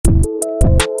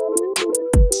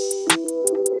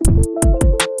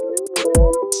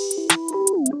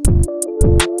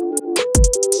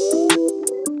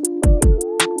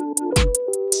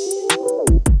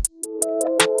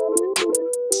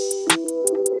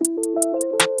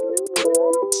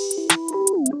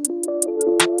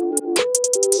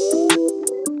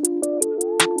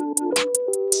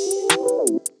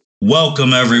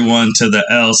Welcome, everyone, to the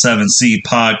L7C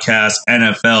Podcast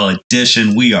NFL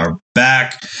Edition. We are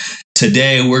back.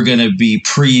 Today, we're going to be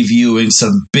previewing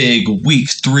some big Week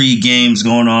 3 games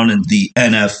going on in the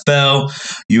NFL.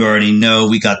 You already know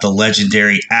we got the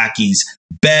legendary Aky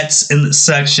Bets in the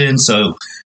section. So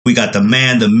we got the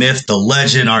man, the myth, the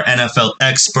legend, our NFL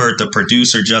expert, the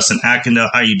producer, Justin Akindele.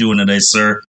 How you doing today,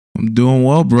 sir? I'm doing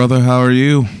well, brother. How are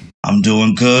you? I'm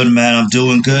doing good, man.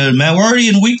 We're already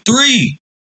in Week 3.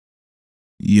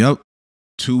 Yep.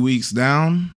 2 weeks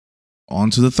down, on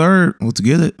to the third. Let's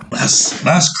get it.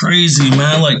 That's crazy,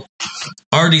 man. Like,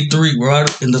 already we're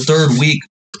out in the third week,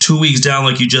 2 weeks down,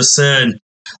 like you just said.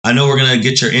 I know we're going to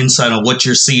get your insight on what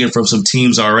you're seeing from some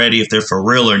teams already, if they're for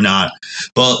real or not.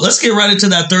 But let's get right into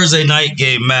that Thursday night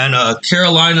game, man.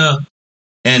 Carolina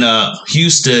and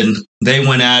Houston, they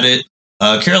went at it.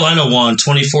 Carolina won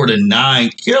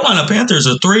 24-9. Carolina Panthers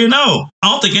are 3-0. I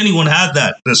don't think anyone had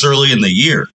that this early in the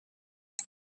year.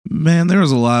 Man, there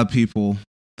was a lot of people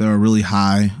that are really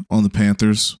high on the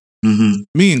Panthers. Mm-hmm.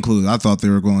 Me included. I thought they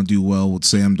were going to do well with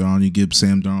Sam Darnold. You give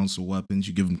Sam Darnold some weapons.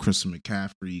 You give him Christian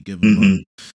McCaffrey. You give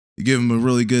him a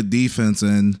really good defense,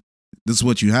 and this is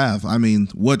what you have. I mean,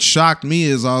 what shocked me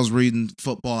is I was reading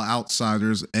Football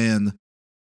Outsiders, and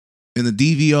in the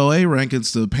DVOA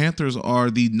rankings, the Panthers are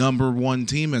the number one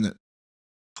team in it.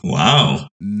 Wow.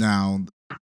 Now,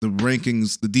 the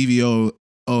rankings, the DVOA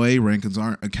rankings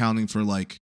aren't accounting for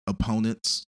like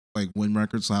opponents, like win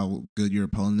records, how good your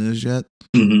opponent is yet.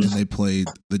 Mm-hmm. And they played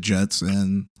the Jets,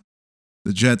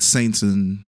 Saints,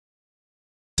 and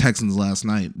Texans last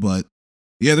night. But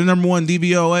yeah, they're number one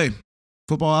DVOA.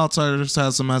 Football Outsiders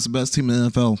has them as the best team in the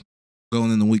NFL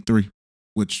going into Week 3,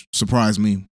 which surprised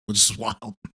me, which is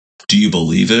wild. Do you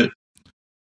believe it?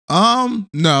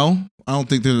 No, I don't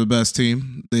think they're the best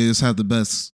team. They just have the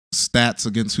best stats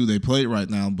against who they play right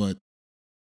now. But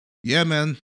yeah,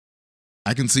 man,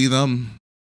 I can see them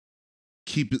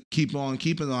keep on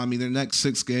keeping on. I mean, their next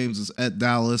 6 games is at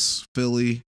Dallas,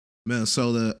 Philly,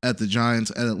 Minnesota, at the Giants,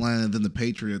 at Atlanta, then the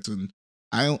Patriots, and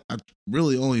I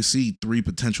really only see 3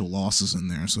 potential losses in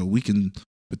there. So we can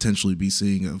potentially be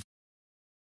seeing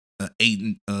a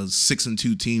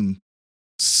 6-2 team,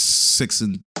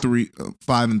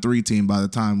 5-3 team by the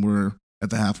time we're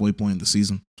at the halfway point of the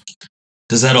season.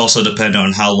 Does that also depend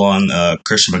on how long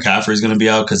Christian McCaffrey is going to be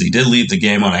out? Because he did leave the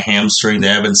game on a hamstring. They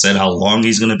haven't said how long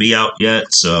he's going to be out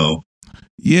yet. So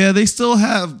yeah, they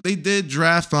did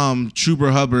draft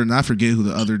Chuba Hubbard, and I forget who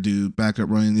the other dude backup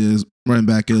running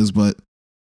back is, but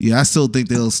yeah, I still think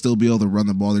they'll still be able to run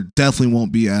the ball. They definitely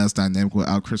won't be as dynamic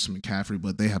without Christian McCaffrey,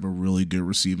 but they have a really good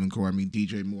receiving core. I mean,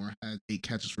 DJ Moore had 8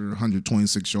 catches for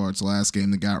 126 yards last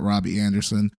game. They got Robbie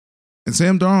Anderson, and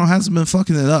Sam Darnold hasn't been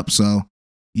fucking it up. So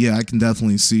yeah, I can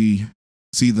definitely see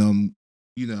them,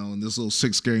 in this little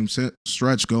 6-game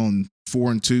stretch going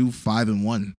 4-2,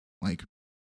 5-1. Like,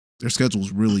 their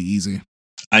schedule's really easy.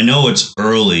 I know it's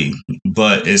early,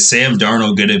 but is Sam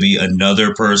Darnold going to be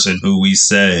another person who we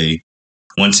say,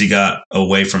 once he got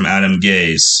away from Adam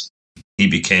Gase, he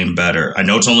became better? I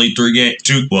know it's only 3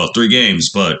 games,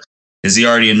 but is he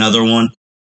already another one?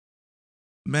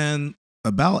 Man,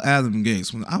 about Adam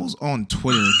Gase, when I was on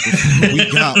Twitter before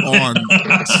we got on,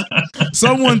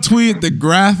 someone tweeted the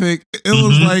graphic. It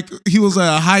was like he was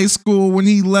at a high school when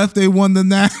he left. They won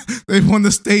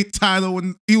the state title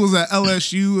when he was at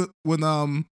LSU when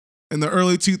in the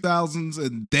early 2000s,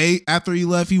 and after he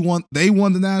left, they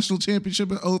won the national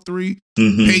championship in 2003.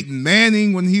 Mm-hmm. Peyton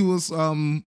Manning, when he was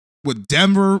with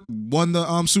Denver, won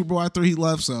the Super Bowl after he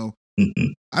left. So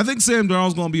I think Sam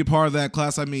Darnold's going to be a part of that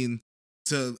class. I mean,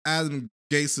 to Adam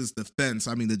Gase's defense,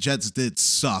 I mean, the Jets did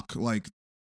suck. Like,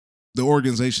 the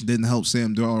organization didn't help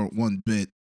Sam Darnold one bit.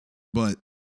 But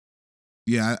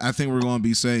yeah, I think we're going to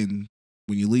be saying,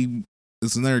 when you leave,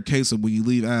 it's another case of when you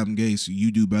leave Adam Gase,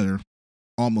 you do better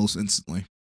almost instantly.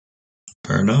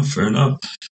 Fair enough.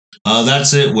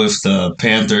 That's it with the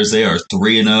Panthers. They are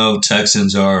 3-0.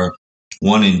 Texans are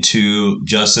 1-2.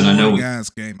 Justin, I know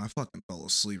game. I fucking fell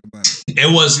asleep about it.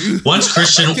 It was it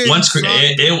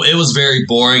was very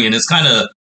boring, and it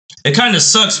kind of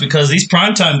sucks because these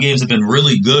primetime games have been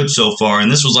really good so far,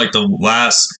 and this was like the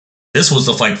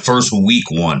first week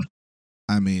one.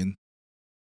 I mean,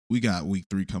 we got Week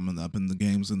 3 coming up, in the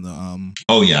games in the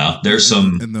Oh yeah, there's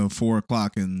some in the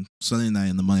 4:00 and Sunday night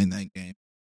and the Monday night game.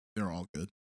 They're all good.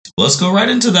 Let's go right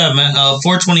into that, man.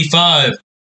 425,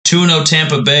 2-0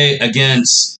 Tampa Bay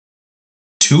against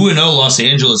 2-0 Los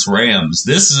Angeles Rams.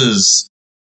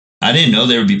 I didn't know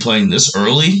they would be playing this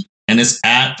early, and it's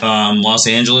at Los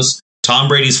Angeles. Tom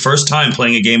Brady's first time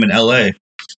playing a game in LA,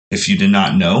 if you did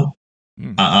not know.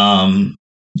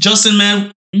 Justin,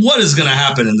 man, what is going to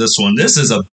happen in this one? This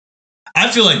is a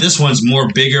I feel like this one's more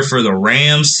bigger for the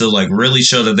Rams to like really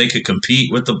show that they could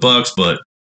compete with the Bucs. But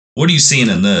what are you seeing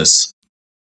in this?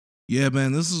 Yeah,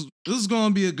 man, this is going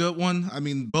to be a good one. I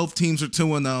mean, both teams are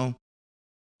 2-0.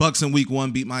 Bucs in week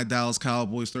 1 beat my Dallas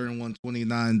Cowboys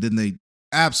 31-29. Then they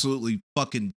absolutely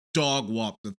fucking dog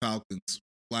walked the Falcons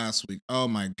last week. Oh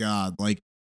my God. Like,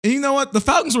 and you know what? The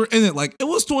Falcons were in it. Like, it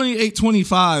was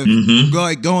 28-25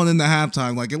 like going into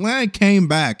halftime. Like, Atlanta came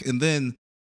back, and then,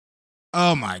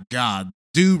 oh my God.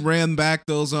 Dude ran back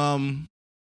those 2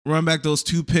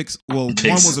 picks. Well, one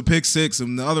was a pick 6,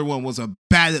 and the other one was a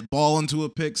batted ball into a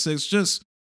pick 6. Just,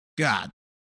 God.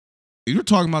 If you're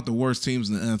talking about the worst teams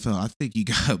in the NFL, I think you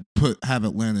gotta have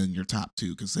Atlanta in your top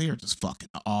 2 because they are just fucking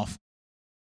awful.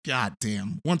 God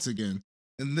damn. Once again.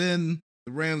 And then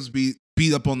the Rams beat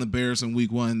up on the Bears in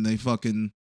week 1. They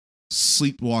fucking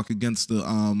sleepwalk against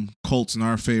the Colts and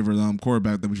our favorite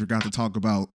quarterback that we forgot to talk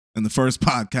about in the first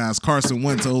podcast, Carson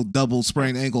Wentz, old double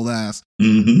sprained ankle ass.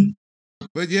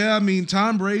 But yeah, I mean,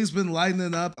 Tom Brady's been lighting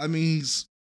it up. I mean, he's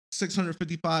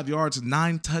 655 yards and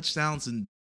 9 touchdowns in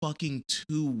fucking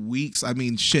 2 weeks. I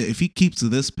mean, shit, if he keeps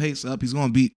this pace up, he's going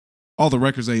to beat all the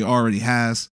records that he already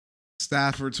has.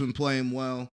 Stafford's been playing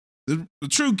well. The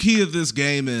true key of this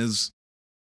game is,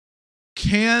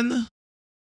 can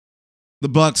the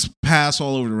Bucs pass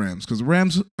all over the Rams? Because the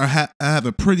Rams have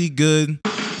a pretty good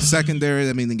secondary.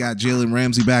 I mean, they got Jalen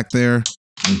Ramsey back there.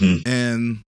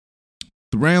 And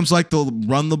the Rams like to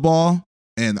run the ball.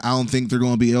 And I don't think they're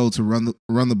going to be able to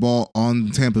run the ball on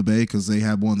Tampa Bay because they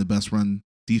have one of the best run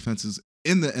defenses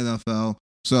in the NFL.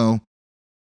 So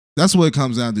that's what it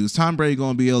comes down to. Is Tom Brady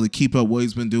going to be able to keep up what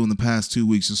he's been doing the past 2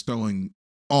 weeks, just throwing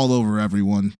all over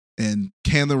everyone? And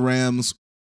can the Rams,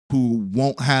 who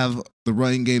won't have the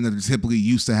running game that they're typically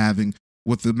used to having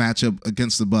with the matchup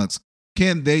against the Bucs,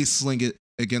 can they sling it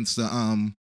against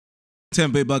the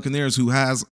Tampa Bay Buccaneers, who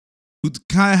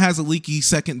kind of has a leaky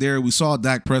secondary? We saw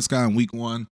Dak Prescott in week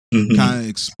 1 kind of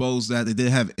expose that. They did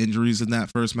have injuries in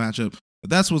that first matchup, but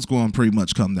that's what's going to pretty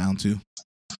much come down to.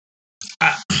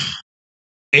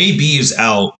 AB is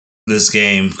out this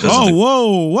game.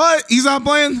 What? He's not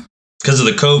playing? Because of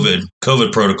the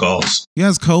COVID protocols. He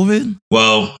has COVID?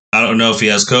 Well, I don't know if he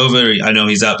has COVID. I know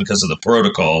he's out because of the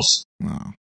protocols.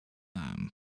 Wow.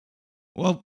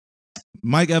 Well,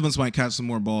 Mike Evans might catch some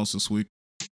more balls this week.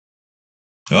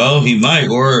 Oh, he might.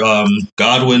 Or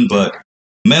Godwin. But,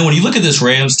 man, when you look at this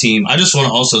Rams team, I just want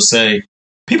to also say,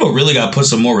 people really got to put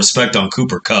some more respect on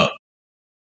Cooper Kupp.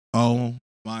 Oh,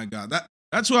 my God.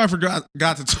 That's what I forgot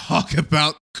to talk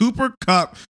about. Cooper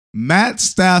Kupp. Matt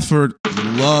Stafford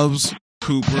loves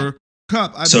Cooper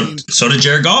Kupp. So did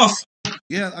Jared Goff.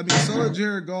 Yeah, I mean, so did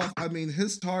Jared Goff. I mean,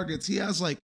 his targets, he has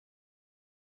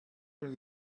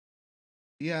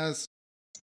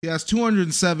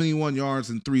 271 yards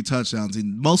and 3 touchdowns,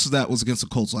 and most of that was against the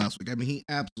Colts last week. I mean, he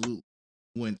absolutely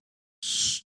went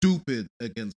stupid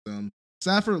against them.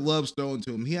 Stafford loves throwing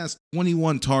to him. He has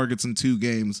 21 targets in 2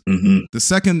 games. The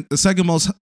second most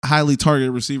highly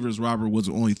targeted receiver is Robert Woods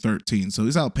with only 13. So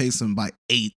he's outpaced him by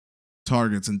 8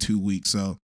 targets in 2 weeks.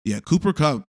 So yeah, Cooper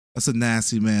Kupp, that's a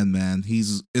nasty man.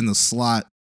 He's in the slot.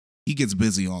 He gets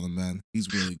busy on him, man.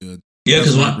 He's really good. Yeah,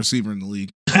 because one receiver in the league.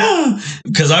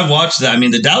 Because I watched that. I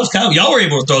mean, the Dallas Cowboys, y'all were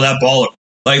able to throw that ball.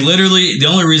 Like, literally, the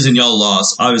only reason y'all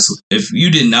lost, obviously, if you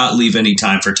did not leave any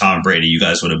time for Tom Brady, you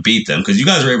guys would have beat them. Because you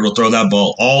guys were able to throw that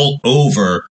ball all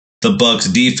over the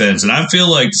Bucs defense. And I feel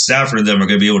like Stafford and them are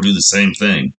going to be able to do the same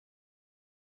thing.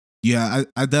 Yeah,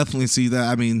 I definitely see that.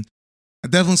 I mean, I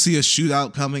definitely see a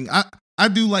shootout coming. I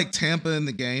do like Tampa in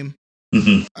the game.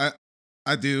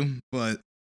 I do, but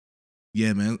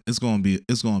yeah, man, it's gonna be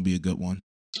a good one.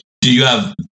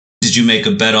 Did you make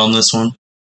a bet on this one?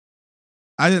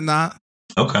 I did not.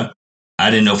 Okay. I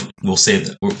didn't know if we'll save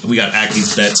that. We got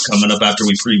Aky Bets coming up after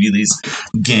we preview these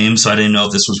games, so I didn't know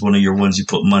if this was one of your ones you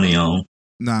put money on.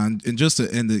 Nah, and just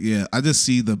to end it, yeah, I just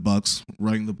see the Bucs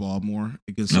running the ball more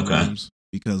against the Rams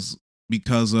because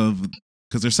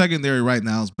their secondary right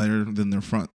now is better than their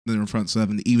front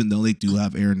seven, even though they do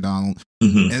have Aaron Donald,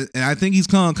 and I think he's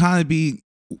gonna kind of be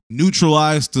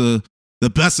neutralized to the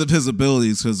best of his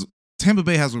abilities because Tampa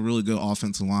Bay has a really good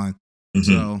offensive line.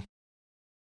 So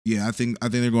yeah, I think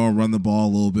they're going to run the ball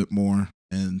a little bit more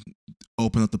and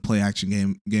open up the play action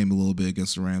game a little bit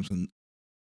against the Rams and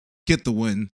get the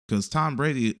win. Because Tom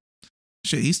Brady,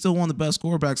 he's still one of the best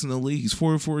quarterbacks in the league. He's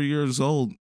 44 years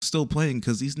old, still playing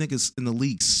because these niggas in the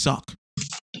league suck.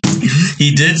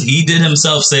 He did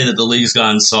himself say that the league's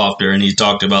gotten softer, and he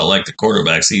talked about like the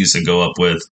quarterbacks he used to go up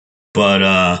with.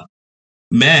 But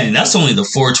man, that's only the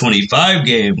 425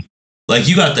 game. Like,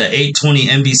 you got the 8:20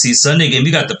 NBC Sunday game.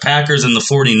 You got the Packers and the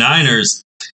 49ers.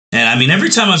 And I mean, every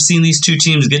time I've seen these two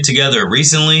teams get together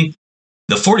recently,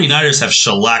 the 49ers have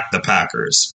shellacked the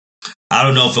Packers. I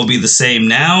don't know if it'll be the same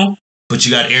now, but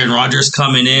you got Aaron Rodgers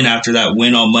coming in after that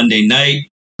win on Monday night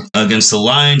against the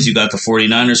Lions. You got the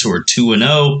 49ers who are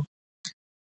 2-0.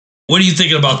 What are you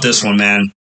thinking about this one,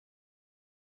 man?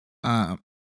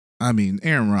 I mean,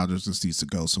 Aaron Rodgers just needs to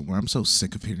go somewhere. I'm so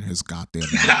sick of hearing his goddamn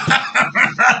name.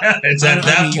 It's at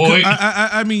that point.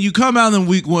 I mean, you come out in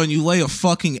week 1, you lay a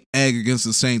fucking egg against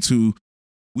the Saints, who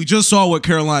we just saw what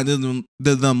Carolina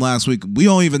did them last week. We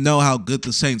don't even know how good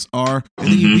the Saints are. And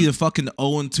then you beat a fucking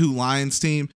 0-2 Lions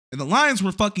team. And the Lions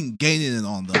were fucking gaining it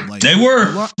on them. Like, they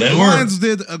were. The Lions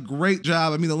did a great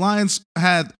job. I mean, the Lions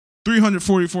had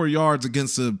 344 yards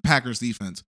against the Packers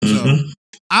defense. So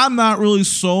I'm not really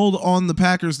sold on the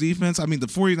Packers defense. I mean, the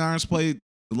 49ers played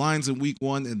the Lions in week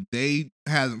 1, and they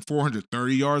had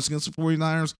 430 yards against the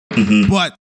 49ers.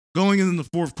 But going into the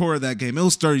fourth quarter of that game, it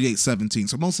was 38-17.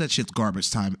 So most of that shit's garbage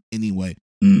time anyway.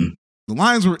 The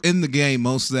Lions were in the game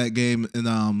most of that game,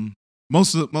 and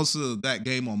most of that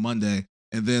game on Monday.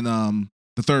 And then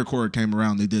the third quarter came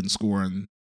around, they didn't score, and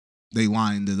they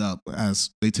lined it up as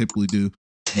they typically do.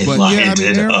 They lined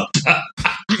it up.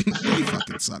 He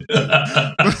fucking sucked.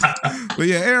 But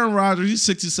yeah, Aaron Rodgers, he's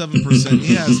 67%.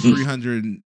 He has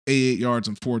 388 yards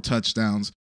and 4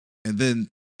 touchdowns. And then,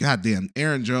 goddamn,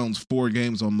 Aaron Jones, 4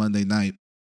 games on Monday night.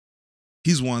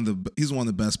 He's one of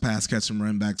the best pass catching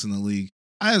running backs in the league.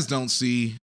 I just don't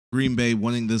see Green Bay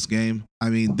winning this game. I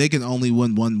mean, they can only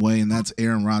win one way, and that's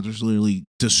Aaron Rodgers literally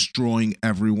destroying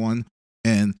everyone.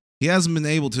 And he hasn't been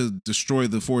able to destroy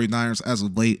the 49ers as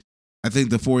of late. I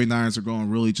think the 49ers are going to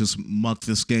really just muck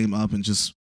this game up and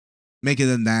just make it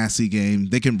a nasty game.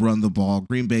 They can run the ball.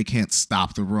 Green Bay can't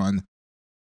stop the run.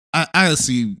 I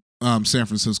see San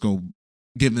Francisco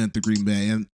giving it to Green Bay.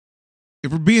 And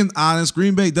if we're being honest,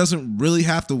 Green Bay doesn't really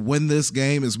have to win this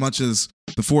game as much as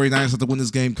the 49ers have to win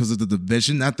this game because of the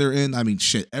division that they're in. I mean,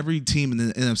 shit, every team in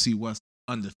the NFC West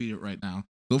is undefeated right now.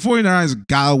 The 49ers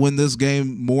got to win this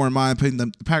game more, in my opinion.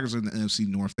 The Packers are in the NFC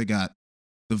North. They got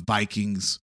the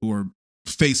Vikings, who are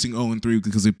facing 0-3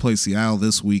 because they play Seattle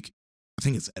this week. I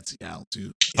think it's at Seattle,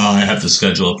 too. I have the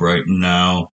schedule up right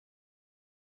now.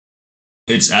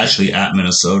 It's actually at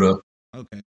Minnesota.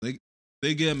 Okay.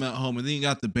 They get them at home. And then you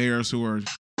got the Bears, who are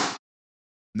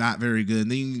not very good.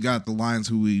 And then you got the Lions,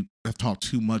 who we have talked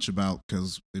too much about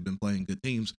because they've been playing good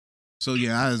teams. So,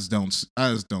 yeah, I just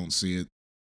don't see it.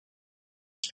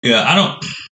 Yeah, I don't.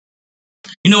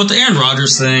 You know, with the Aaron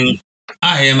Rodgers thing,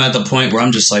 I am at the point where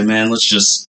I'm just like, man, let's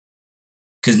just.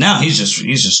 Because now he's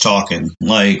just talking.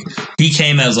 Like, he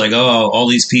came as like, oh, all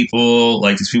these people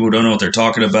don't know what they're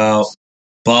talking about.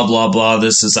 Blah, blah, blah.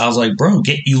 This is. I was like, bro,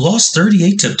 you lost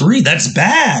 38-3. That's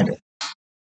bad.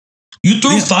 You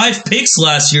threw 5 picks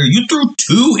last year. You threw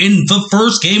 2 in the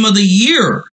first game of the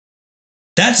year.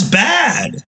 That's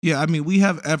bad. Yeah, I mean, we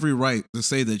have every right to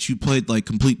say that you played like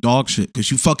complete dog shit because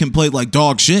you fucking played like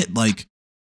dog shit. Like,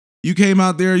 you came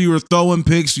out there, you were throwing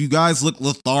picks. You guys look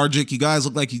lethargic. You guys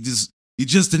look like you just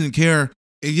didn't care.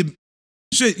 And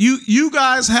you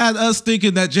guys had us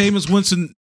thinking that Jameis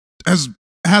Winston has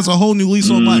a whole new lease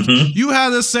on life. You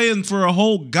had us saying for a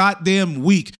whole goddamn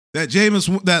week that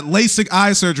that LASIK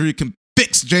eye surgery can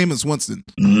fix Jameis Winston.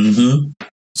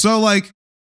 So, like,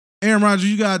 Aaron Rodgers,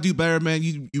 you gotta do better, man.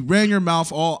 You ran your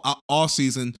mouth all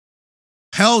season,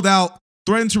 held out,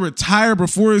 threatened to retire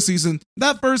before the season.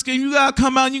 That first game, you gotta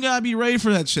come out and you gotta be ready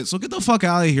for that shit. So get the fuck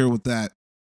out of here with that.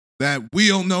 That we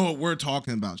don't know what we're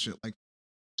talking about, shit. Like,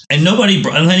 and then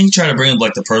he tried to bring up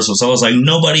like the personal. So I was like,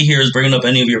 nobody here is bringing up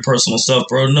any of your personal stuff,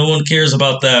 bro. No one cares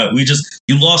about that.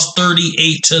 You lost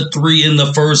 38-3 in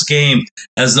the first game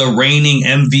as the reigning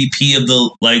MVP of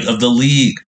the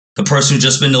league. The person who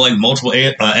just been to like multiple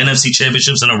NFC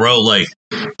championships in a row. Like,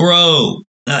 bro,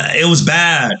 it was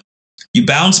bad. You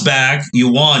bounced back.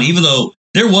 You won, even though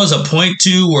there was a point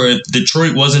too where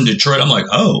Detroit wasn't Detroit. I'm like,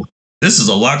 oh, this is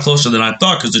a lot closer than I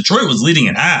thought because Detroit was leading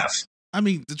at half. I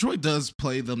mean, Detroit does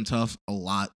play them tough a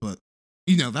lot, but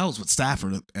you know that was with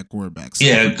Stafford at quarterback.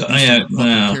 Carry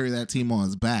that team on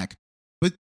his back.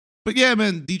 But yeah,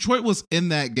 man, Detroit was in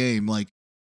that game. Like,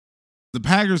 the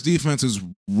Packers defense is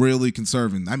really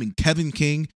conserving. I mean, Kevin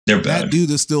King, that dude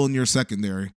is still in your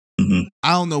secondary.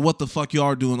 I don't know what the fuck y'all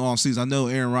are doing all season. I know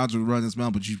Aaron Rodgers would run his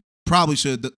mouth, but you probably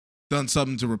should have done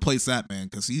something to replace that man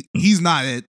because he's not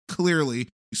it. Clearly,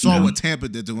 you saw what Tampa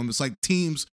did to him. It's like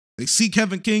teams, they see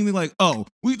Kevin King, they're like, oh,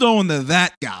 we throwing to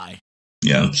that guy.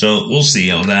 Yeah, so we'll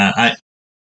see on that.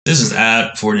 This is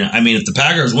at 49. I mean, if the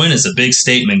Packers win, it's a big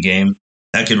statement game.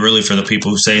 That could really, for the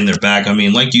people who saying they're back. I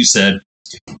mean, like you said,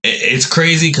 it's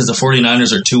crazy because the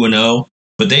 49ers are 2-0,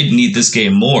 but they need this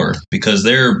game more because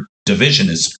their division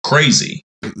is crazy.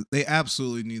 They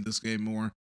absolutely need this game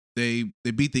more. They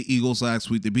beat the Eagles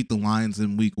last week. They beat the Lions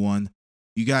in week 1.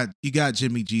 You got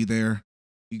Jimmy G there.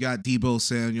 You got Debo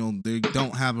Samuel. They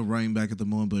don't have a running back at the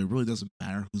moment, but it really doesn't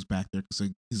matter who's back there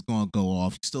because he's going to go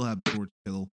off. You still have George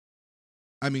Kittle.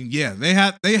 I mean, yeah, they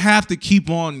have to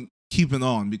keep on keeping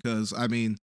on because, I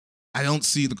mean, I don't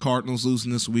see the Cardinals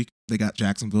losing this week. They got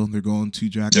Jacksonville. They're going to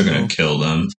Jacksonville. They're going to kill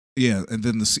them. Yeah, and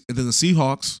then the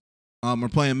Seahawks are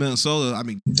playing Minnesota. I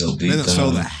mean,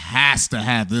 Minnesota has to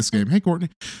have this game. Hey, Courtney.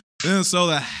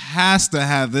 Minnesota has to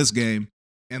have this game.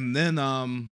 And then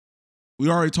we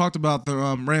already talked about the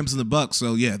Rams and the Bucks.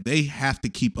 So, yeah, they have to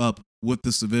keep up with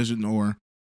this division or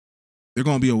they're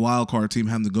going to be a wild card team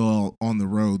having to go on the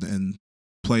road and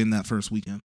play in that first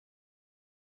weekend.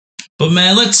 But,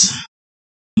 man,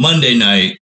 Monday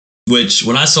night, which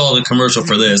when I saw the commercial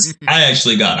for this, I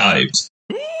actually got hyped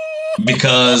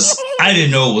because I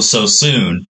didn't know it was so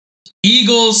soon.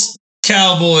 Eagles,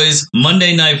 Cowboys,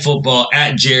 Monday Night Football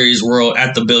at Jerry's World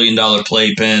at the $1 billion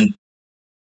playpen.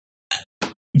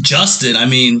 Justin, I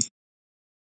mean,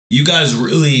 you guys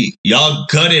y'all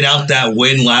gutted out that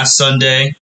win last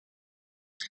Sunday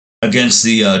against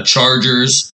the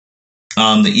Chargers.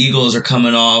 The Eagles are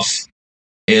coming off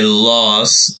a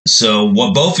loss. So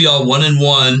both of y'all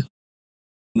 1-1.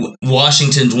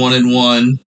 Washington's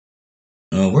 1-1.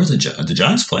 Where are the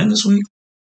Giants playing this week?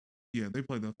 Yeah, they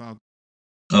play the Falcons.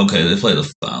 Okay, they play the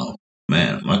Falcons.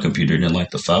 Man, my computer didn't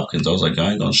like the Falcons. I was like,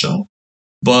 I ain't gonna show.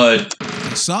 But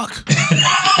they suck.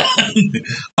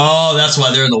 Oh, that's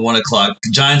why they're in the 1 o'clock.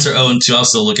 Giants are 0-2. I'm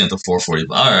still looking at the 4:40.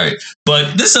 All right,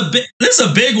 but this is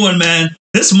a big one, man.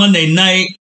 This Monday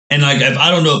night, and like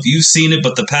I don't know if you've seen it,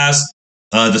 but the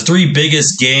 3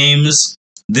 biggest games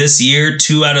this year,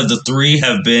 2 out of the 3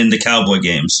 have been the Cowboy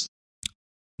games.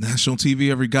 National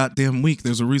TV every goddamn week.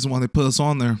 There's a reason why they put us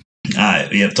on there. Yeah,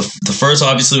 the first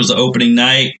obviously was the opening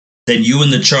night. Then you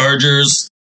and the Chargers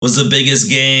was the biggest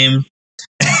game.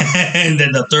 And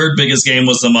then the third biggest game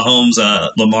was the Mahomes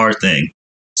Lamar thing.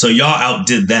 So y'all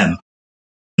outdid them.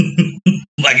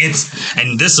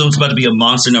 And this one's about to be a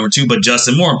monster number 2. But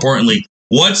Justin, more importantly,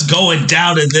 what's going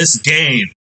down in this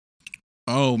game?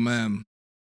 Oh man.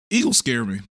 Eagles scare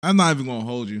me. I'm not even gonna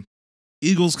hold you.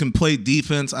 Eagles can play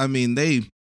defense. I mean, they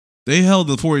held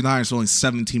the 49ers to only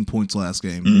 17 points last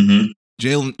game. Mm-hmm.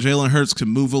 Jalen Hurts can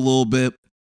move a little bit,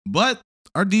 but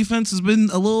our defense has been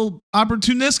a little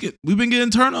opportunistic. We've been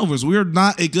getting turnovers. We are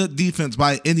not a good defense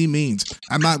by any means.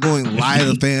 I'm not going to lie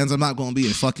to fans. I'm not going to be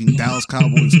a fucking Dallas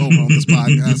Cowboys homer on this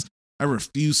podcast. I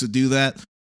refuse to do that.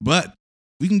 But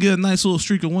we can get a nice little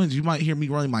streak of wins. You might hear me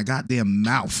running my goddamn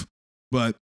mouth.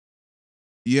 But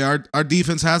yeah, our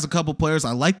defense has a couple players.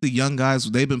 I like the young guys.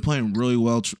 They've been playing really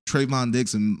well. Trayvon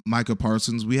Diggs and Micah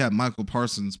Parsons. We had Michael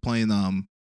Parsons playing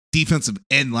defensive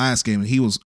end last game, and he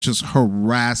was just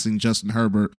harassing Justin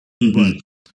Herbert. Mm-hmm. But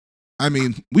I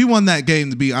mean, we won that game,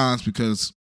 to be honest,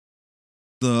 because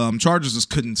the Chargers just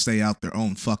couldn't stay out their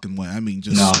own fucking way. I mean,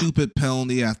 stupid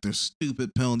penalty after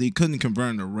stupid penalty. Couldn't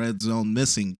convert in the red zone,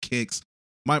 missing kicks.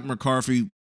 Mike McCarthy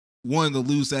wanted to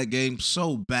lose that game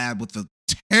so bad with the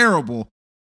terrible,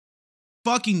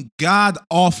 fucking god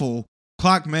awful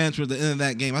clock management at the end of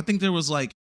that game. I think there was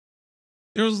like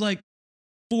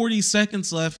 40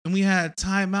 seconds left and we had a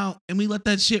timeout and we let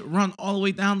that shit run all the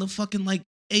way down to fucking like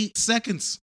 8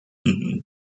 seconds. Mm-hmm.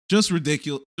 Just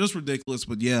ridiculous.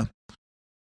 But yeah,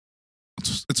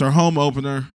 it's our home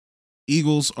opener.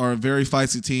 Eagles are a very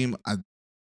feisty team. I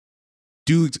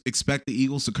do expect the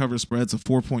Eagles to cover spreads, a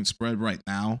 4-point spread right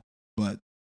now, but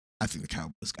I think the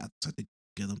Cowboys got this. I think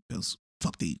get them because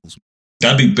fuck the Eagles.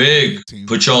 That'd be big.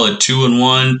 Put y'all at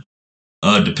 2-1.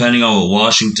 Depending on what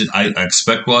Washington, I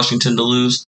expect Washington to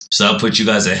lose. So I'll put you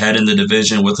guys ahead in the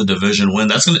division with a division win.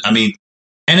 That's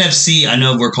NFC, I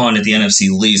know we're calling it the NFC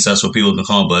least. That's what people have been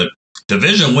calling, but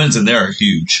division wins in there are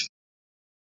huge.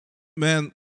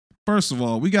 Man, first of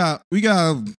all, we got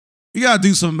to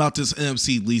do something about this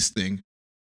NFC least thing.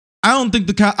 I don't think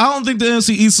the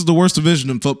NFC East is the worst division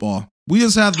in football. We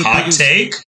just have the hot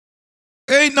take.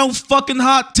 Ain't no fucking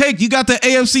hot take. You got the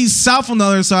AFC South on the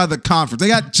other side of the conference. They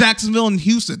got Jacksonville and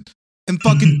Houston and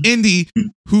fucking Indy,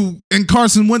 and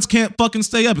Carson Wentz can't fucking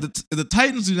stay up. If the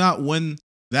Titans do not win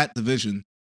that division,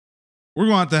 we're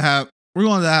going to have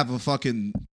a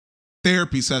fucking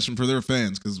therapy session for their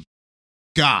fans because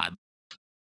God,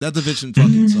 that division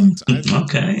fucking sucks.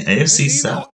 Okay, AFC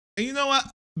South. And you know what?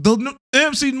 The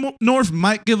AFC North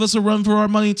might give us a run for our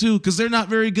money too because they're not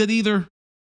very good either.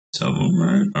 So, all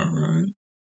right.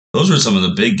 Those were some of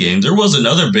the big games. There was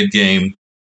another big game.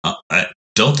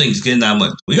 don't think it's getting that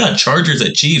much. We got Chargers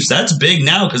at Chiefs. That's big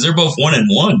now because they're both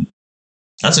 1-1.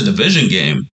 That's a division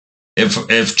game.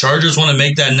 If Chargers want to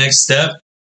make that next step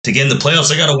to get in the playoffs,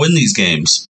 they got to win these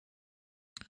games.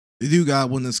 They do got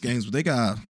to win these games, but they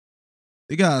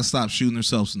gotta stop shooting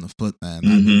themselves in the foot, man.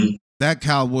 Mm-hmm. I mean, that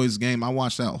Cowboys game, I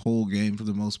watched that whole game for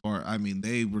the most part. I mean,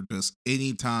 they were just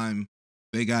anytime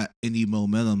they got any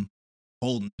momentum,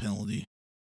 holding penalty,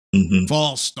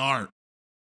 false start,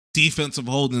 defensive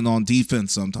holding on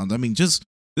defense sometimes. I mean, just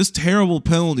terrible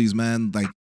penalties, man. Like,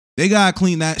 they gotta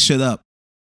clean that shit up.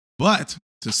 But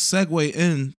to segue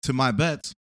into my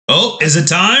bets. Oh, is it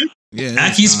time? Yeah.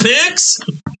 Aky's picks?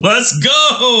 Let's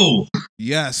go.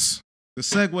 Yes. To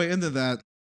segue into that.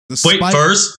 Wait,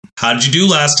 first, how did you do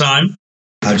last time?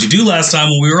 How did you do last time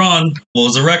when we were on? What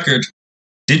was the record?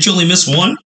 Did you only miss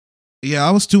one? Yeah,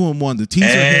 I was 2-1. The teaser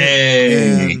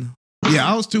hit.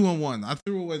 Yeah, I was 2-1. I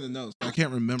threw away the notes. I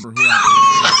can't remember who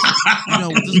I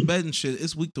picked. With this betting shit,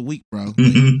 it's week to week, bro.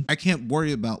 Like, I can't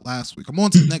worry about last week. I'm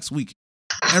on to the next week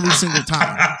every single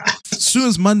time. As soon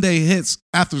as Monday hits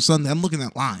after Sunday, I'm looking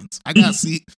at lines. I gotta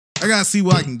see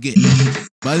what I can get.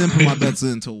 But I didn't put my bets in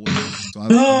until Wednesday. So I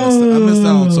missed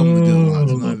out on some of the good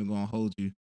lines. I'm not even gonna hold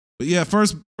you. But yeah,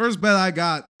 first bet I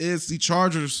got is the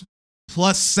Chargers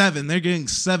 +7. They're getting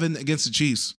 7 against the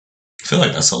Chiefs. I feel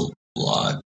like that's a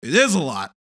lot. It is a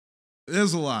lot. It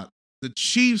is a lot. The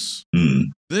Chiefs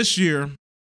this year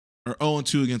are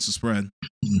 0-2 against the spread.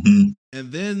 And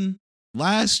then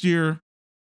last year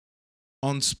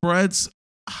on spreads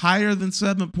higher than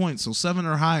 7 points, so 7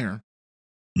 or higher,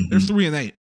 they're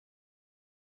 3-8.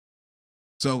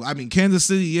 So I mean, Kansas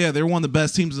City, yeah, they're one of the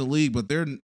best teams in the league, but they're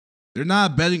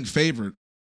not a betting favorite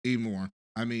anymore.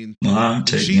 I mean, the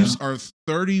Chiefs are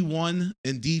 31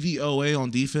 in DVOA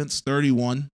on defense,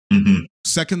 31.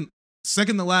 Second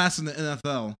to last in the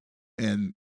NFL,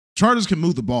 and Chargers can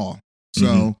move the ball.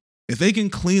 So if they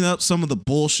can clean up some of the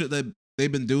bullshit that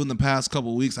they've been doing the past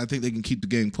couple of weeks, I think they can keep the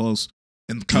game close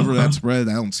and cover that spread.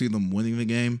 I don't see them winning the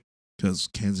game because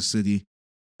Kansas City,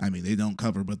 I mean, they don't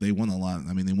cover, but they won a lot.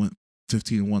 I mean, they went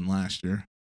 15-1 last year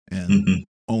and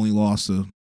only lost to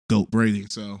GOAT Brady.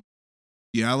 So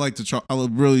yeah, I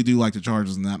really do like the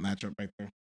Chargers in that matchup right there.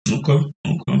 Okay.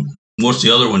 What's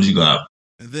the other ones you got?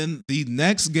 And then the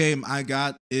next game I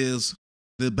got is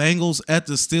the Bengals at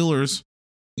the Steelers.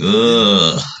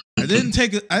 Ugh. I didn't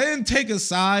take a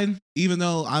side, even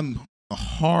though I'm a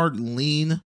hard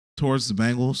lean towards the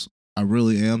Bengals. I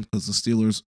really am, because the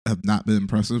Steelers have not been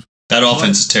impressive. That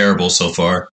offense is terrible so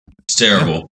far. It's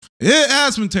terrible. It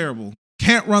has been terrible.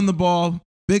 Can't run the ball.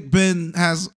 Big Ben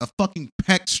has a fucking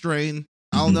pec strain.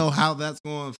 I don't know how that's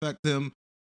going to affect him.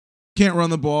 Can't run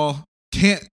the ball.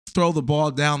 Can't throw the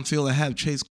ball downfield. I have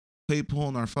Chase Claypool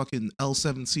in our fucking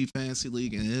L7C fantasy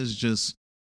league, and it just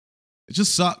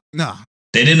sucked. Nah.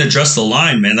 They didn't address the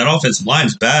line, man. That offensive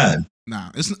line's bad.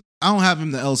 Nah, I don't have him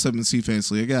in the L7C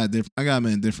fantasy league. I got him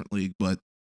in a different league, but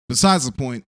besides the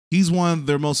point, he's one of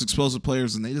their most explosive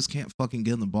players, and they just can't fucking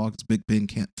get in the ball because Big Ben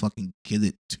can't fucking get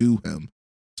it to him.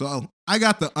 So I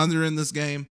got the under in this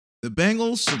game. The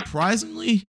Bengals,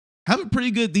 surprisingly, have a pretty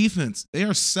good defense. They are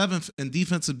 7th in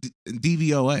defensive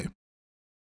DVOA.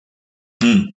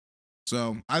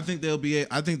 So I think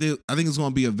I think it's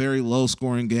going to be a very low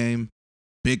scoring game.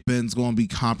 Big Ben's going to be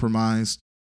compromised.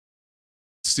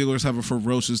 Steelers have a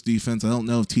ferocious defense. I don't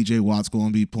know if TJ Watt's going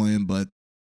to be playing, but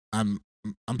I'm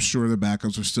sure the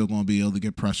backups are still going to be able to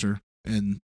get pressure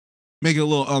and make it a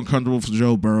little uncomfortable for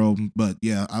Joe Burrow. But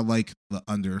yeah, I like the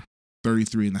under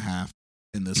 33.5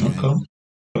 in this game.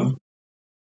 Okay.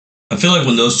 I feel like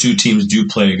when those two teams do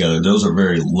play together, those are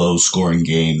very low scoring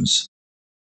games.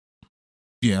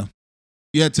 Yeah,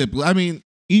 typically. I mean,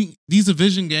 these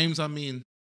division games, I mean,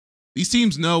 these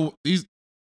teams know these.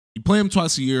 You play them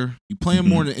twice a year. You play them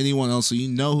more than anyone else, so you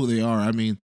know who they are. I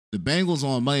mean, the Bengals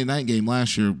on a Monday night game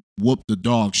last year whooped the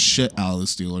dog shit out of the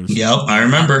Steelers. Yep, I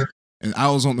remember. And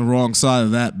I was on the wrong side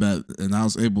of that bet, and I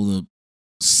was able to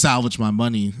salvage my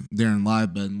money there in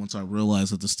live betting once I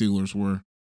realized that the Steelers were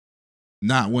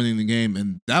not winning the game.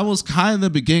 And that was kind of the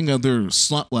beginning of their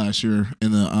slump last year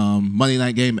in the Monday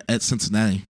night game at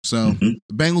Cincinnati. So the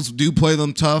Bengals do play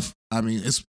them tough. I mean,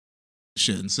 it's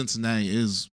shit. And Cincinnati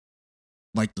is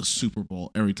like the Super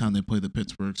Bowl every time they play the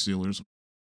Pittsburgh Steelers.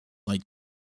 Like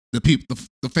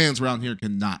the fans around here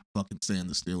cannot fucking stand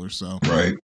the Steelers. So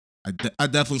right. I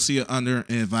definitely see it under.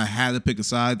 And if I had to pick a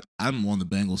side, I'm on the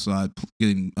Bengals side,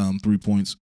 getting 3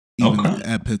 points even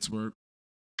at Pittsburgh.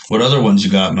 What other ones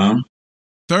you got, man?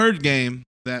 Third game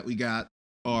that we got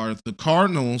are the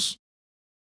Cardinals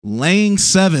laying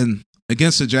 7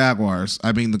 against the Jaguars.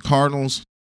 I mean, the Cardinals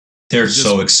They're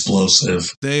so explosive.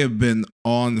 They have been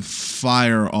on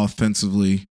fire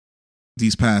offensively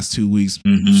these past 2 weeks,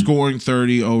 scoring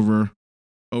 30 over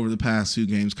the past 2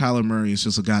 games. Kyler Murray is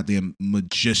just a goddamn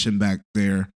magician back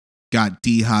there. Got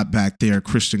D-Hop back there,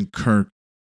 Christian Kirk.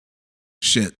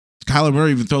 Shit. Kyler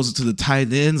Murray even throws it to the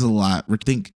tight ends a lot.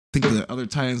 Think the other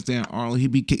tight ends, Dan Arnold, he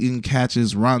be getting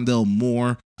catches. Rondell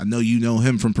Moore, I know you know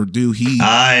him from Purdue.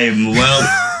 I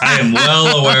am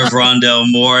well aware of Rondell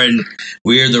Moore, and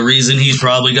we are the reason he's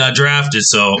probably got drafted.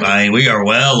 So we are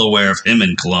well aware of him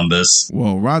in Columbus.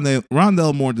 Well,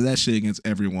 Rondell Moore did that shit against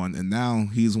everyone, and now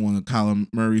he's one of Kyler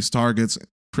Murray's targets.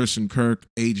 Christian Kirk,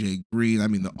 AJ Green. I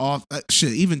mean,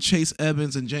 even Chase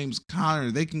Edmonds and James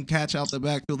Conner, they can catch out the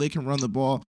backfield. They can run the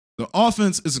ball. The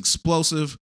offense is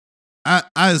explosive. I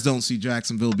just don't see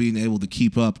Jacksonville being able to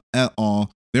keep up at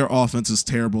all. Their offense is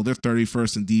terrible. They're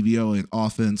 31st in DVO in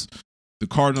offense. The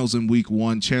Cardinals in week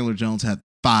 1, Chandler Jones had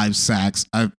 5 sacks.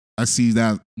 I see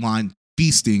that line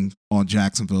feasting on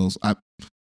Jacksonville's. I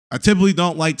typically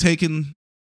don't like taking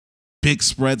big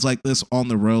spreads like this on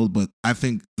the road, but I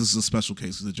think this is a special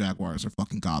case because the Jaguars are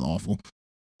fucking god awful.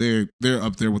 They're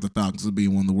up there with the Falcons as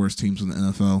being one of the worst teams in the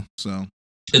NFL. So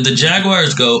if the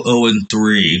Jaguars go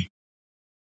 0-3,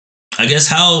 I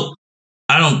guess I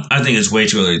think it's way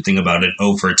too early to think about it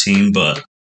 0 for a team, but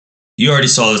you already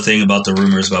saw the thing about the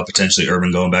rumors about potentially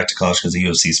Urban going back to college because the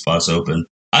UFC spot's open.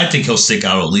 I think he'll stick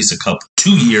out at least 2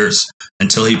 years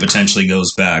until he potentially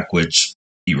goes back, which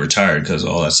he retired because of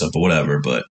all that stuff, but whatever.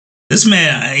 But this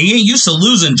man, he ain't used to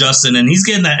losing, Justin, and he's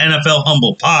getting that NFL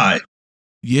humble pie.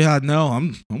 Yeah, I know.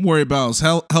 I'm worried about his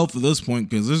health at this point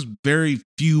because there's very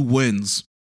few wins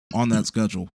on that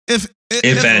schedule. If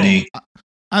any.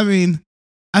 I mean,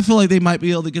 I feel like they might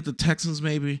be able to get the Texans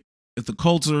maybe. If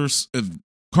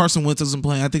Carson Wentz isn't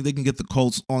playing, I think they can get the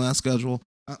Colts on that schedule.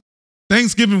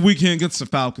 Thanksgiving weekend gets the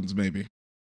Falcons, maybe.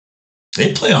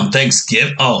 They play on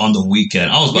Thanksgiving? Oh, on the weekend.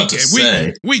 I was about to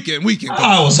say. Weekend.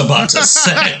 I was about to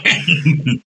say.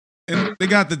 And they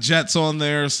got the Jets on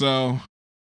there, so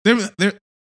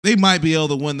they might be able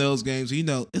to win those games. You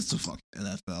know, it's the fucking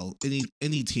NFL.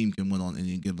 Any team can win on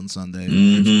any given Sunday.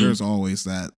 There's always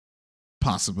that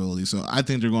possibility. So I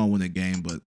think they're going to win a game,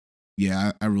 but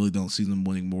yeah, I really don't see them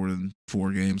winning more than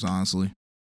 4 games, honestly.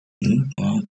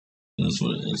 Well, that's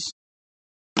what it is.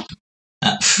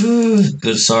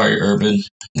 Good, sorry, Urban.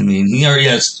 I mean, he already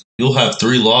has. You'll have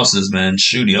 3 losses, man.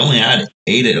 Shoot, he only had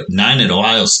 9 at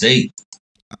Ohio State.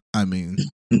 I mean,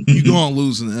 you don't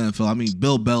lose in the NFL. I mean,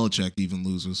 Bill Belichick even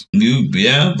loses.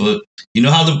 Yeah, but you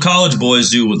know how the college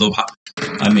boys do with the.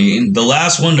 I mean, the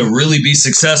last one to really be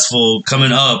successful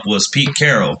coming up was Pete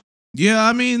Carroll. Yeah,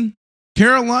 I mean,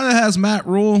 Carolina has Matt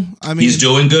Rule. I mean, he's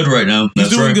doing good right now. He's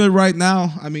doing good right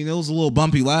now. I mean, it was a little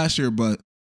bumpy last year, but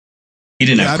he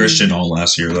didn't have Christian all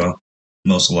last year, though.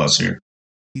 Most of last year.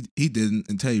 He didn't,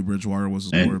 and Teddy Bridgewater was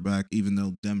his quarterback, even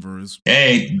though Denver is.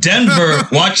 Hey, Denver,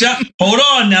 watch out! Hold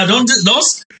on now, don't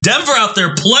Denver out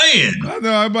there playing. I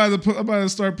know. I'm about to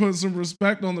start putting some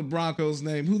respect on the Broncos'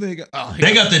 name. Who they got? Oh,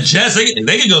 they got the Jets. They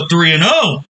can go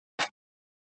 3-0.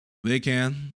 They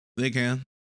can.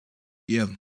 Yeah,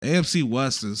 AFC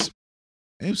West is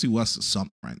something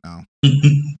right now.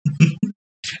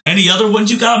 Any other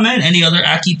ones you got, man? Any other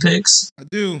Aky picks? I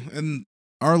do, and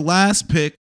our last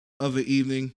pick of the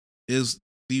evening is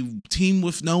the team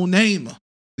with no name,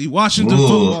 the Washington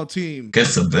football team.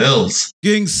 Guess the Bills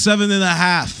getting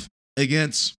 7.5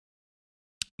 against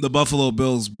the Buffalo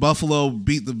Bills. Buffalo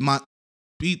beat the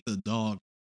dog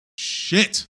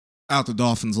shit out the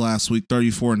Dolphins last week,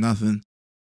 34-0.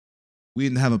 We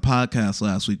didn't have a podcast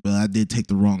last week, but I did take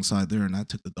the wrong side there, and I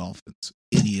took the Dolphins.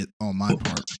 Idiot on my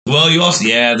part. Well, you also,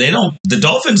 the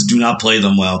Dolphins do not play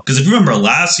them well. Because if you remember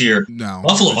last year,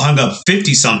 Buffalo hung up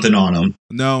 50-something on them.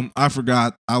 No, I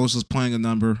forgot. I was just playing a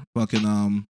number. Fucking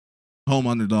home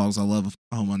underdogs. I love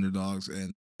home underdogs,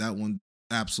 and that one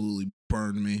absolutely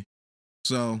burned me.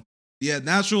 So, yeah,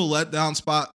 natural letdown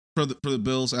spot for the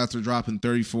Bills after dropping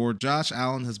 34. Josh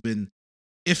Allen has been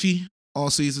iffy all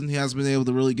season. He hasn't been able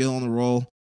to really get on the roll,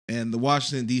 and the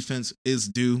Washington defense is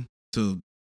due to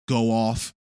go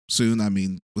off soon. I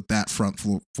mean, with that front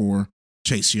four,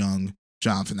 Chase Young,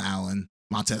 Jonathan Allen,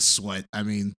 Montez Sweat. I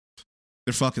mean,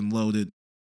 they're fucking loaded.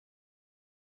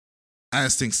 I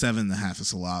just think 7.5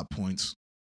 is a lot of points.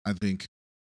 I think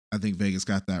Vegas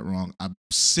got that wrong. I'm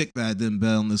sick that I didn't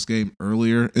bet on this game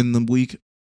earlier in the week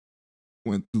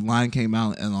when the line came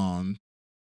out, and on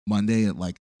Monday at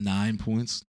like 9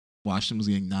 points. Washington was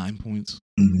getting 9 points.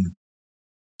 Mm-hmm.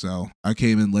 So I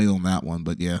came in late on that one,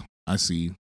 but yeah, I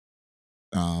see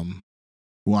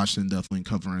Washington definitely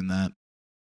covering that.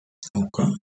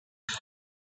 Okay.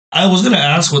 I was going to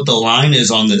ask what the line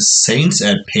is on this Saints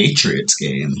at Patriots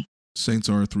game. Saints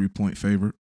are a 3-point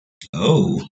favorite.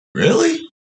 Oh, really?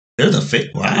 They're the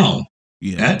wow.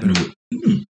 Yeah,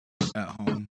 at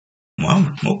home.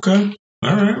 Wow. Okay.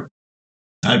 All right.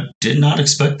 I did not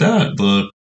expect that, but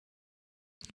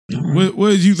right.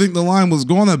 What did you think the line was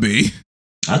going to be?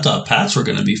 I thought Pats were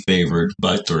going to be favored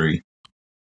by 3.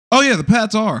 Oh yeah, the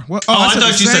Pats are. What? I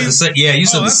thought you said the Saints. Yeah, you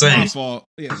said the Saints. My fault.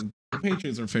 Yeah, the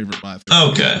Patriots are favored by 3.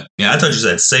 Okay. Yeah, I thought you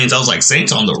said Saints. I was like,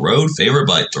 Saints on the road, favored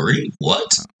by 3?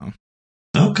 What?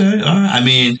 Okay. All right. I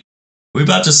mean, we're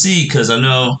about to see because I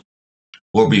know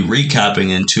we'll be recapping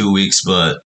in 2 weeks,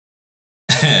 but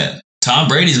Tom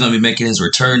Brady's going to be making his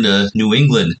return to New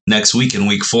England next week in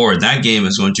Week 4, and that game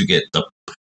is going to get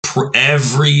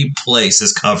every place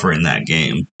is covering that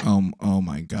game. Oh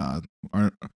my God.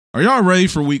 Are y'all ready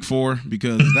for Week 4?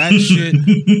 Because that shit,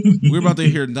 we're about to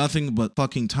hear nothing but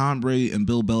fucking Tom Brady and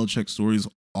Bill Belichick stories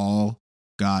all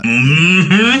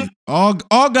goddamn all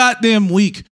goddamn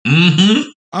week. Mm-hmm.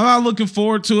 I'm not looking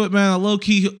forward to it, man. I low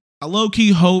key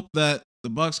hope that the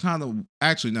Bucks kind of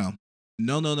actually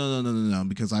no,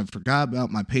 because I forgot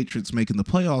about my Patriots making the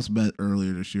playoffs bet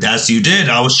earlier this year. Yes, you did.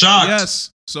 I was shocked.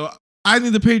 Yes, so I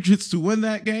need the Patriots to win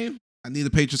that game. I need the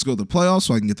Patriots to go to the playoffs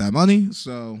so I can get that money.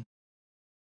 So.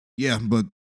 Yeah, but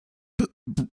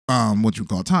what you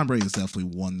call it, Tom Brady has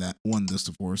definitely won this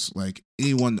divorce. Like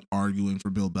anyone arguing for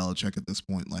Bill Belichick at this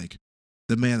point, like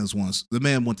the man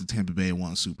went to Tampa Bay and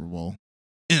won a Super Bowl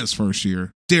in his first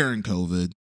year during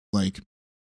COVID. Like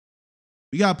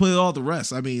we gotta put it all to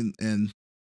rest. I mean, and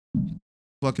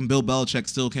fucking Bill Belichick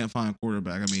still can't find a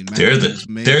quarterback. I mean, they're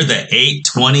the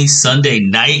 8:20 Sunday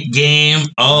night game.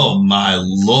 Oh my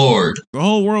Lord, the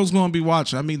whole world's gonna be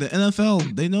watching. I mean, the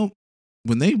NFL, they know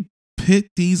when they pick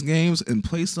these games and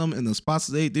place them in the spots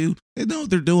that they do, they know what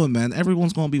they're doing, man.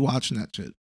 Everyone's going to be watching that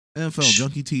shit. NFL,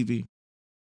 Junkie TV.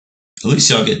 At least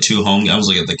y'all get 2 home games. I was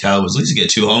looking at the Cowboys. At least you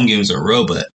get 2 home games in a row,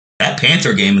 but that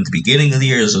Panther game at the beginning of the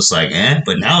year is just like,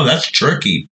 but now that's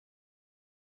tricky.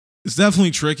 It's definitely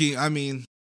tricky. I mean,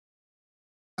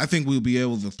 I think we'll be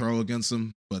able to throw against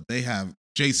them, but they have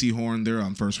J.C. Horn, their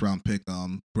first round pick,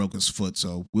 broke his foot,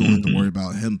 so we won't have to worry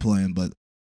about him playing, but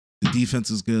the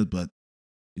defense is good, but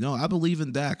I believe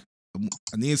in Dak.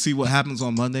 I need to see what happens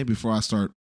on Monday before I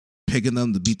start picking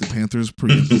them to beat the Panthers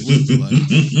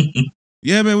preemptively.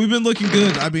 Yeah, man, we've been looking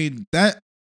good. I mean, that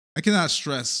I cannot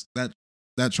stress that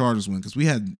Chargers win because we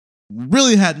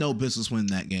really had no business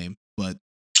winning that game. But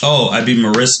I'd be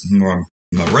Maris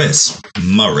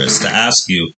to ask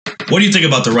you, what do you think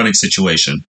about the running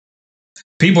situation?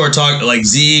 People are talking like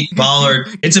Zeke,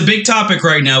 Pollard. It's a big topic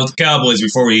right now with the Cowboys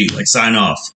before we sign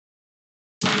off.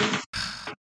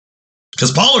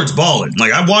 Because Pollard's balling.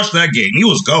 Like, I watched that game. He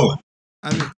was going.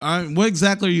 I mean, what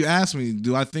exactly are you asking me?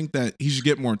 Do I think that he should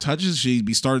get more touches? Should he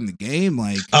be starting the game?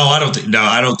 Like, I don't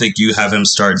think you have him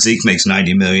start. Zeke makes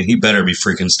 $90 million. He better be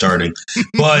freaking starting.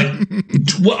 But I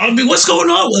mean, what's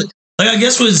going on? Like, I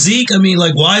guess with Zeke, I mean,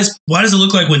 like, why does it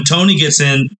look like when Tony gets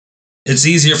in, it's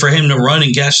easier for him to run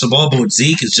and catch the ball, but with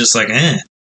Zeke, it's just like,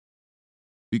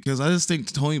 Because I just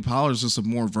think Tony Pollard is just a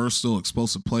more versatile,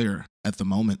 explosive player at the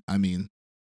moment. I mean,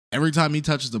 every time he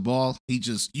touches the ball, he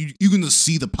just you can just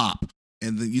see the pop.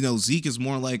 And Zeke is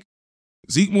more of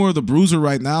the bruiser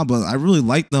right now, but I really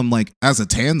like them like as a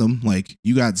tandem. Like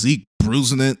you got Zeke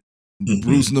bruising the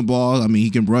ball. I mean,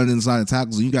 he can run inside the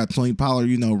tackles. And you got Tony Pollard,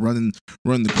 running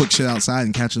the quick shit outside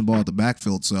and catching the ball at the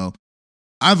backfield. So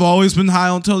I've always been high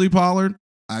on Tony Pollard.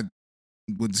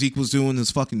 When Zeke was doing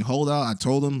his fucking holdout, I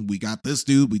told him, we got this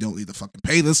dude. We don't need to fucking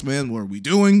pay this man. What are we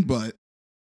doing? But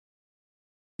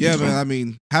yeah, man, I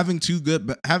mean, having two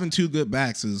good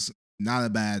backs is not a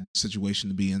bad situation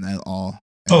to be in at all.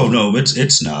 No,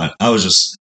 it's not.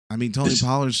 Tony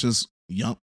Pollard's just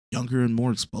younger and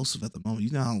more explosive at the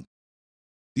moment.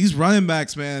 These running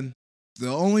backs, man, the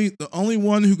only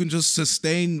one who can just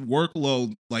sustain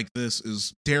workload like this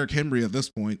is Derrick Henry at this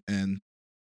point. And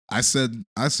I said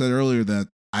earlier that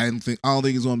I don't think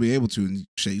he's going to be able to, and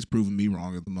he's proven me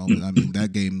wrong at the moment. I mean,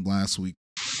 that game last week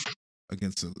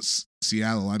against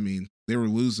Seattle, I mean, they were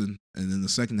losing, and in the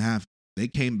second half, they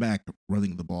came back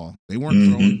running the ball. They weren't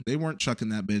throwing, they weren't chucking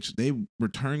that bitch. They were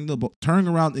turning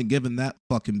around and giving that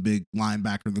fucking big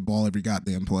linebacker the ball every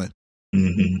goddamn play.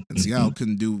 And Seattle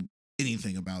couldn't do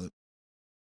anything about it.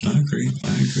 I agree.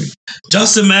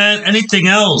 Justin, man, anything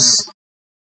else?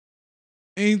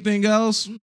 Anything else?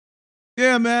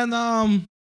 Yeah, man.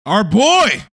 Our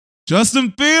boy,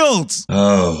 Justin Fields.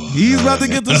 He's about to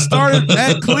get the start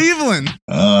at Cleveland.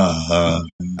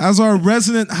 As our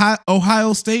resident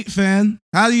Ohio State fan,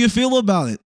 how do you feel about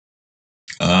it?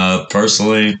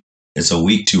 Personally, it's a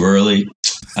week too early.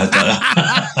 I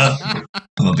thought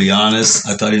I'm gonna be honest.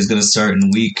 I thought he was gonna start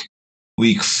in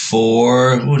week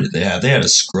 4. What did they have? They had a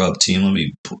scrub team.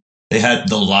 They had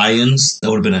the Lions. That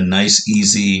would have been a nice,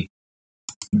 easy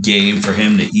game for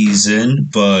him to ease in.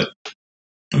 But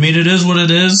I mean, it is what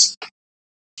it is.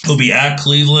 He'll be at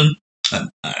Cleveland.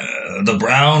 The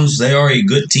Browns, they are a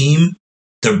good team.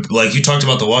 Like you talked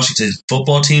about the Washington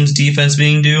football team's defense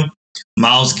being due.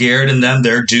 Myles Garrett and them,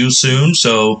 they're due soon.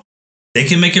 So they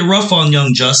can make it rough on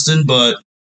young Justin, but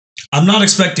I'm not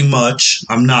expecting much.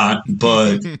 I'm not,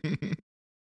 but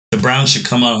the Browns should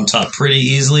come out on top pretty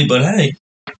easily. But hey,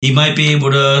 he might be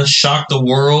able to shock the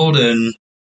world.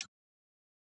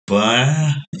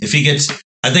 But if he gets,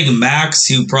 I think max,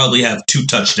 he'll probably have 2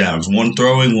 touchdowns, 1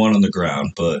 throwing, 1 on the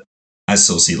ground. But I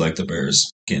still see like the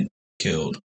Bears getting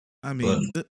killed. I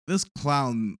mean, this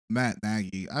clown Matt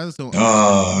Nagy, I just don't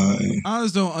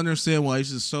understand why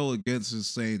he's just so against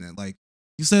just saying it. Like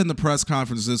he said in the press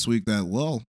conference this week that,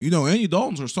 well, Andy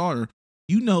Dalton's our starter.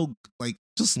 Like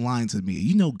just lying to me.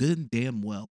 You know good and damn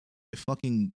well if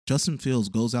fucking Justin Fields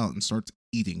goes out and starts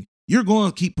eating, you're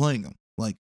going to keep playing him.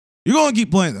 Like you're going to keep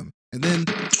playing him. And then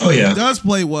he does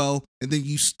play well, and then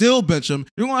you still bench him.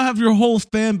 You're going to have your whole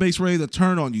fan base ready to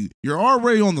turn on you. You're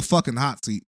already on the fucking hot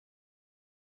seat.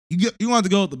 You want to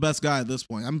go with the best guy at this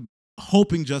point. I'm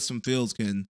hoping Justin Fields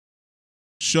can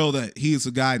show that he is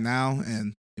a guy now,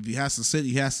 and if he has to sit,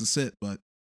 he has to sit. But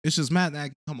it's just Matt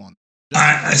Nagy. Come on,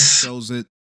 shows it.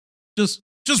 Just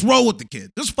roll with the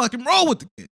kid. Just fucking roll with the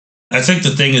kid. I think the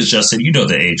thing is, Justin,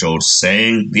 the age-old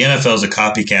saying, the NFL is a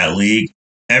copycat league.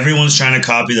 Everyone's trying to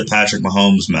copy the Patrick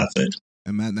Mahomes method.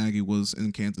 And Matt Nagy was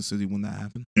in Kansas City when that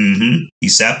happened. Mm-hmm. He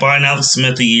sat behind Alex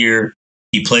Smith a year.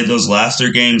 He played those last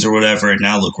 3 games or whatever, and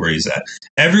now look where he's at.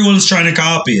 Everyone's trying to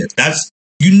copy it.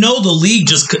 The league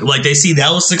just, like, they see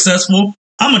that was successful.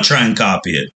 I'm going to try and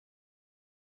copy it.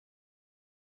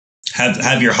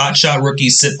 Have your hotshot rookie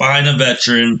sit behind a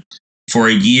veteran for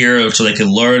a year so they can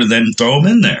learn and then throw him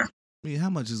in there. I mean, how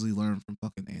much has he learned from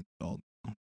fucking Andy Dalton?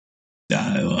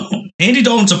 Andy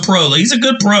Dalton's a pro. He's a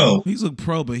good pro. He's a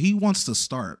pro, but he wants to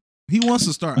start. He wants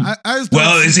to start.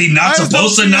 Is he not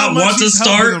supposed to not want to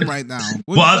start right now?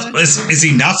 Well, is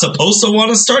he not supposed to want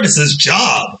to start? It's his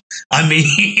job. I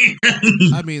mean,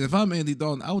 if I'm Andy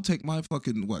Dalton, I would take my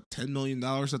fucking $10 million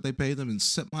that they paid him and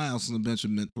sit my house on the bench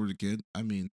and mentor the kid. I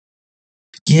mean,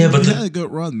 yeah, but he had a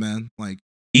good run, man. Like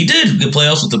he did good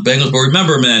playoffs with the Bengals, but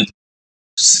remember, man,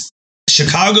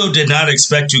 Chicago did not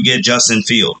expect to get Justin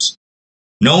Fields.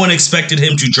 No one expected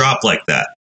him to drop like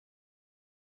that.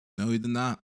 No, he did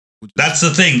not. That's the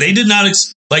thing. They did not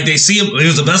they see him. He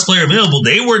was the best player available.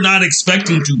 They were not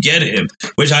expecting to get him,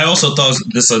 which I also thought was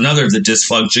this another of the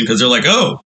dysfunction because they're like,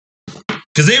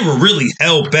 because they were really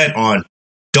hell bent on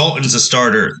Dalton's a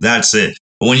starter. That's it.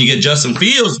 But when you get Justin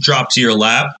Fields dropped to your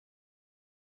lap,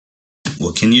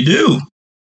 what can you do?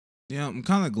 Yeah, I'm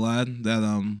kind of glad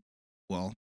that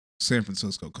San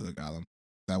Francisco could have got him.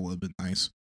 That would have been nice.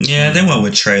 Yeah, they went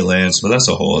with Trey Lance, but that's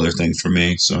a whole other thing for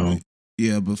me. So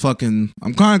yeah, but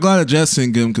I'm kind of glad that Jets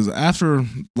didn't get him because after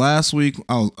last week,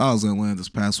 I was in Atlanta this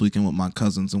past weekend with my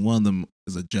cousins, and one of them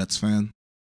is a Jets fan,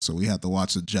 so we had to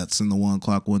watch the Jets in the 1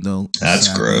 o'clock window.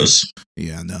 That's gross.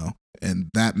 Yeah, I know.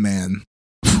 And that man,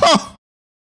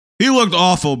 he looked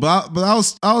awful. But I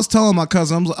was telling my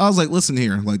cousin, I was like, listen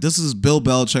here, like this is Bill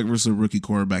Belichick versus a rookie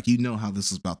quarterback. You know how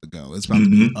this is about to go. It's about to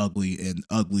be ugly, and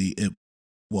ugly it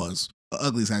was.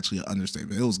 Ugly is actually an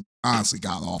understatement. It was honestly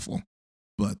god awful.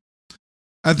 But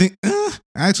I think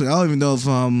actually I don't even know if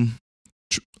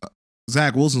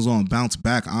Zach Wilson's on bounce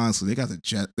back. Honestly, they got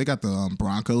the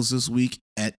Broncos this week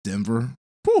at Denver.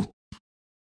 Whew.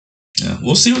 Yeah,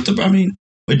 we'll see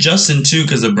with Justin too,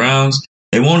 because the Browns,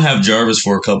 they won't have Jarvis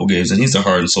for a couple games, and he's the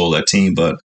heart and soul of that team.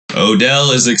 But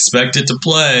Odell is expected to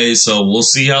play, so we'll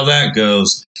see how that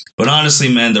goes. But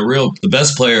honestly, man, the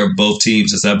best player of both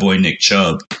teams is that boy Nick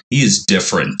Chubb. He is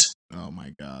different. Oh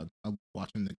my god, I'm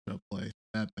watching Nick Chubb play.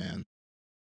 That man,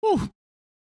 whew.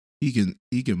 He can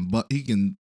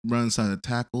run inside the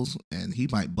tackles, and he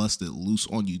might bust it loose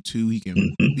on you too. He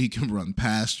can run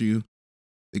past you.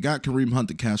 They got Kareem Hunt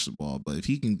to catch the ball, but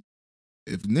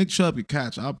if Nick Chubb can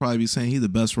catch, I'll probably be saying he's the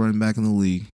best running back in the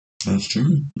league. That's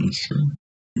true.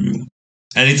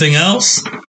 Anything else?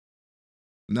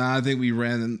 Nah, I think we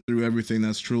ran through everything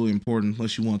that's truly important,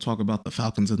 unless you want to talk about the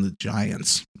Falcons and the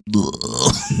Giants.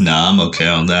 Nah, I'm okay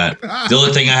on that. The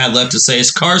only thing I had left to say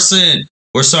is, Carson,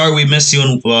 we're sorry we missed you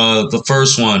in the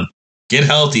first one. Get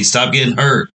healthy. Stop getting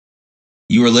hurt.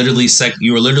 You were literally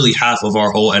half of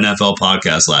our whole NFL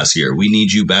podcast last year. We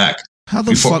need you back. How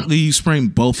the fuck do you sprain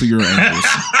both of your ankles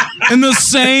in the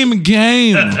same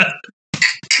game?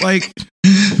 Like,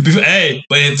 hey,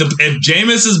 but if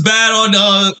Jameis is bad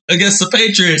on against the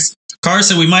Patriots,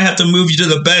 Carson, we might have to move you to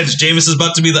the bench. Jameis is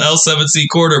about to be the L7C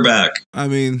quarterback. I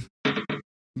mean,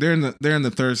 they're in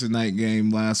the Thursday night game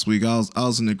last week. I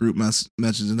was in the group message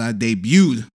and I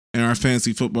debuted in our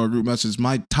fantasy football group message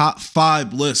my top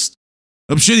 5 list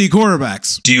of shitty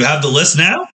quarterbacks. Do you have the list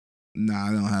now? Nah,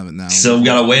 I don't have it now. So we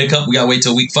gotta wait We gotta wait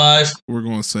till week 5. We're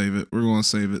gonna save it.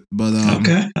 But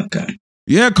okay.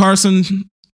 Yeah, Carson,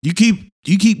 you keep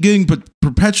getting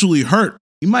perpetually hurt.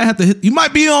 You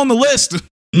might be on the list.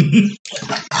 You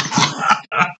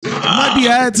might be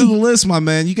added to the list, my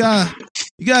man. You gotta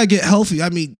get healthy. I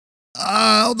mean,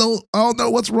 I don't know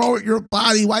what's wrong with your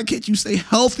body. Why can't you stay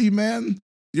healthy, man?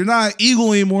 You're not an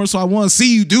Eagle anymore, so I want to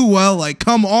see you do well. Like,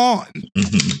 come on.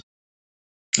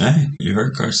 Hey, you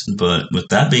heard Carson. But with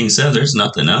that being said, there's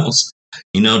nothing else.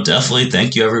 Definitely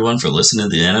thank you everyone for listening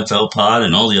to the NFL pod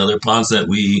and all the other pods that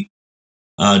we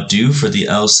do for the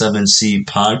L7C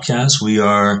podcast. We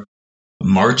are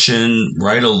marching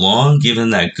right along,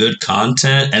 giving that good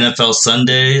content. NFL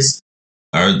Sundays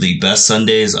are the best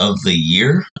Sundays of the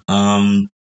year.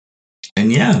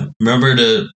 And yeah, remember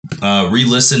to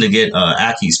re-listen to get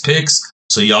Aky's picks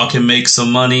so y'all can make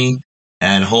some money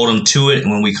and hold them to it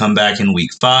when we come back in week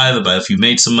 5. About if you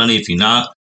made some money, if you're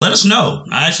not, let us know.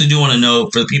 I actually do want to know,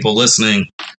 for the people listening,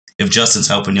 if Justin's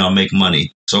helping y'all make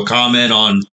money. So comment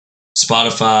on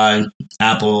Spotify,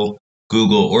 Apple,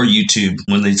 Google, or YouTube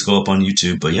when they go up on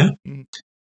YouTube. But yeah,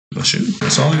 well, shoot,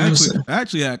 that's all I got to say. I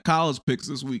actually had college picks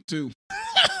this week too.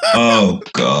 Oh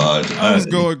God, I was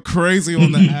going crazy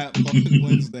on the app on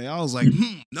Wednesday. I was like,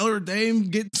 Notre Dame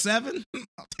get 7.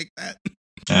 I'll take that.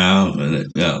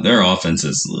 Yeah, their offense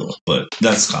is little, but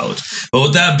that's college. But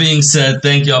with that being said,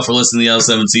 thank y'all for listening to the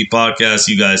L7C podcast.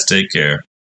 You guys take care.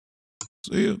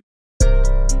 See you.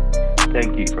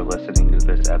 Thank you for listening to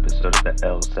this episode of the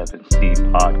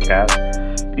L7C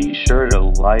podcast. Be sure to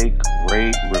like,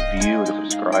 rate, review, and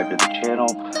subscribe to the channel.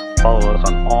 Follow us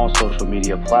on all social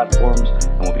media platforms,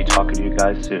 and we'll be talking to you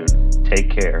guys soon. Take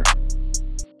care.